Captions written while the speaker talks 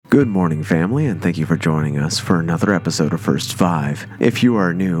Good morning, family, and thank you for joining us for another episode of First Five. If you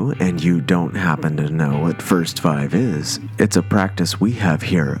are new and you don't happen to know what First Five is, it's a practice we have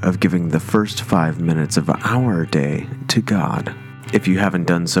here of giving the first 5 minutes of our day to God. If you haven't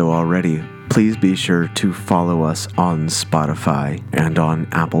done so already, please be sure to follow us on Spotify and on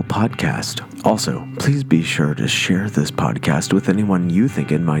Apple Podcast. Also, please be sure to share this podcast with anyone you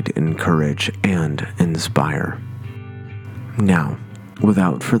think it might encourage and inspire. Now,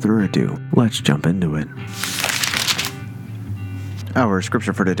 without further ado, let's jump into it. Our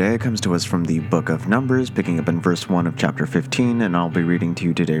scripture for today comes to us from the book of Numbers, picking up in verse 1 of chapter 15, and I'll be reading to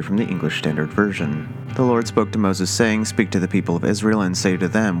you today from the English Standard Version. The Lord spoke to Moses, saying, "Speak to the people of Israel and say to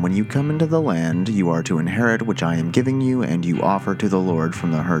them, when you come into the land you are to inherit, which I am giving you, and you offer to the Lord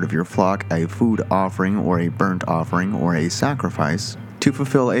from the herd of your flock a food offering or a burnt offering or a sacrifice, to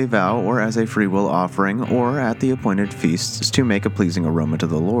fulfill a vow or as a freewill offering or at the appointed feasts to make a pleasing aroma to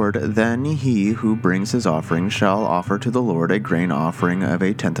the Lord, then he who brings his offering shall offer to the Lord a grain offering of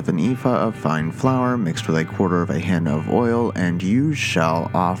 1/10 of an ephah of fine flour mixed with 1/4 of a hin of oil, and you shall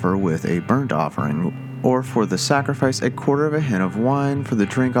offer with a burnt offering, or for the sacrifice 1/4 of a hin of wine, for the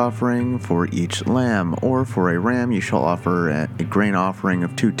drink offering for each lamb, or for a ram you shall offer a grain offering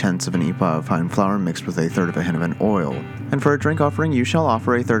of 2/10 of an ephah of fine flour mixed with 1/3 of a hin of an oil. And for a drink offering you shall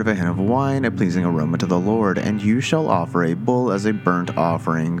offer 1/3 of a hin of wine, a pleasing aroma to the Lord, and you shall offer a bull as a burnt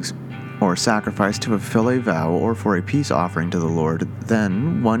offering or sacrifice to fulfill a vow, or for a peace offering to the Lord.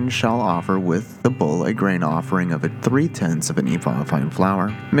 Then one shall offer with the bull a grain offering of 3/10 of an ephah of fine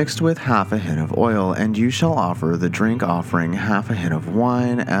flour, mixed with 1/2 a hin of oil, and you shall offer the drink offering 1/2 a hin of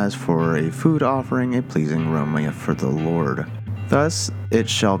wine, as for a food offering, a pleasing aroma for the Lord. Thus it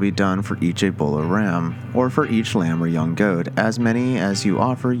shall be done for each a bull or ram, or for each lamb or young goat. As many as you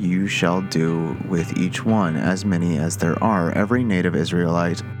offer you shall do with each one, as many as there are. Every native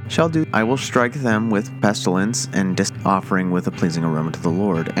Israelite shall do. I will strike them with pestilence and offering with a pleasing aroma to the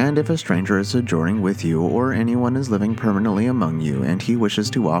Lord. And if a stranger is sojourning with you, or anyone is living permanently among you, and he wishes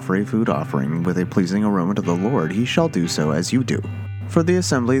to offer a food offering with a pleasing aroma to the Lord, he shall do so as you do. For the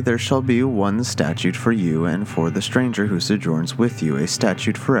assembly there shall be one statute for you, and for the stranger who sojourns with you, a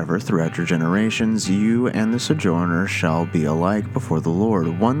statute forever throughout your generations. You and the sojourner shall be alike before the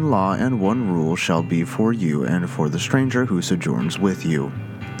Lord. One law and one rule shall be for you and for the stranger who sojourns with you."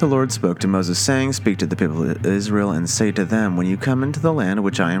 The Lord spoke to Moses, saying, "Speak to the people of Israel and say to them, when you come into the land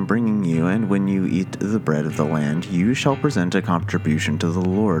which I am bringing you, and when you eat the bread of the land, you shall present a contribution to the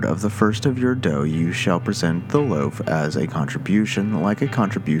Lord. Of the first of your dough you shall present the loaf as a contribution, like a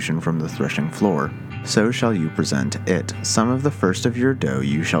contribution from the threshing floor. So shall you present it. Some of the first of your dough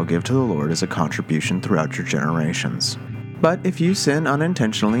you shall give to the Lord as a contribution throughout your generations. But if you sin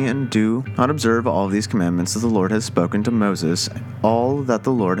unintentionally and do not observe all these commandments that the Lord has spoken to Moses, all that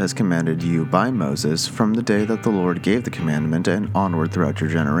the Lord has commanded you by Moses, from the day that the Lord gave the commandment and onward throughout your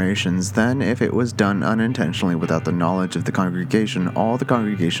generations, then if it was done unintentionally without the knowledge of the congregation, all the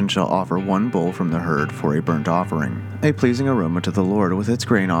congregation shall offer one bull from the herd for a burnt offering, a pleasing aroma to the Lord, with its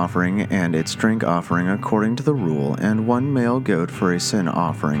grain offering and its drink offering according to the rule, and one male goat for a sin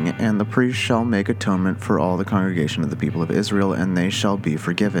offering. And the priest shall make atonement for all the congregation of the people of Israel, and they shall be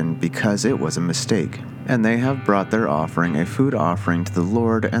forgiven, because it was a mistake. And they have brought their offering, a food offering to the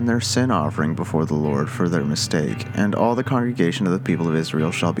Lord, and their sin offering before the Lord for their mistake. And all the congregation of the people of Israel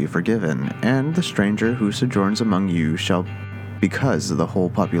shall be forgiven, and the stranger who sojourns among you shall, because the whole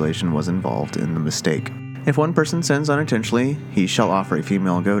population was involved in the mistake. If one person sins unintentionally, he shall offer a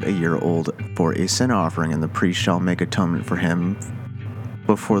female goat a year old for a sin offering, and the priest shall make atonement for him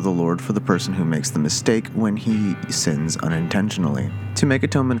before the Lord for the person who makes the mistake when he sins unintentionally, to make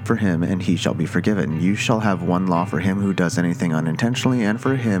atonement for him, and he shall be forgiven. You shall have one law for him who does anything unintentionally, and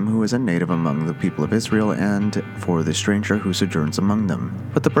for him who is a native among the people of Israel, and for the stranger who sojourns among them.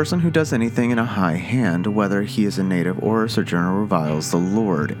 But the person who does anything in a high hand, whether he is a native or a sojourner, reviles the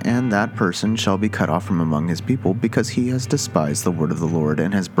Lord, and that person shall be cut off from among his people, because he has despised the word of the Lord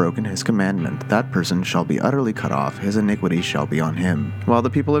and has broken his commandment. That person shall be utterly cut off, his iniquity shall be on him. While the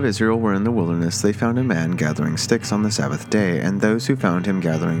people of Israel were in the wilderness, they found a man gathering sticks on the Sabbath day, and those who found him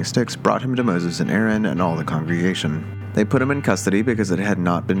gathering sticks brought him to Moses and Aaron and all the congregation. They put him in custody because it had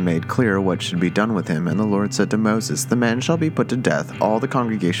not been made clear what should be done with him, and the Lord said to Moses, "The man shall be put to death. All the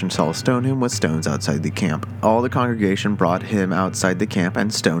congregation shall stone him with stones outside the camp." All the congregation brought him outside the camp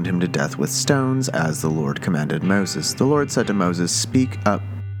and stoned him to death with stones, as the Lord commanded Moses. The Lord said to Moses, "Speak up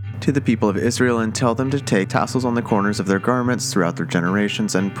to the people of Israel, and tell them to take tassels on the corners of their garments throughout their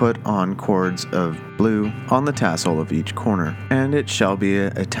generations, and put on cords of blue on the tassel of each corner. And it shall be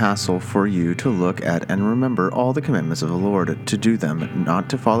a tassel for you to look at and remember all the commandments of the Lord, to do them, not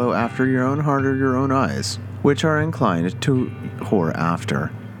to follow after your own heart or your own eyes, which are inclined to whore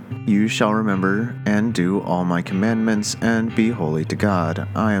after. You shall remember and do all my commandments, and be holy to God.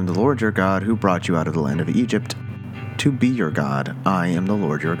 I am the Lord your God, who brought you out of the land of Egypt, to be your God. I am the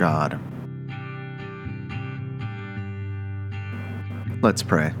Lord your God. Let's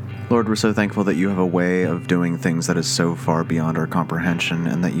pray. Lord, we're so thankful that you have a way of doing things that is so far beyond our comprehension,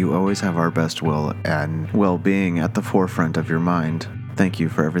 and that you always have our best will and well-being at the forefront of your mind. Thank you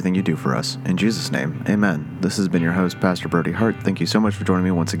for everything you do for us. In Jesus' name, amen. This has been your host, Pastor Brody Hart. Thank you so much for joining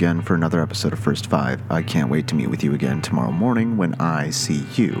me once again for another episode of First Five. I can't wait to meet with you again tomorrow morning when I see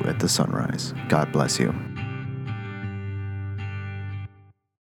you at the sunrise. God bless you.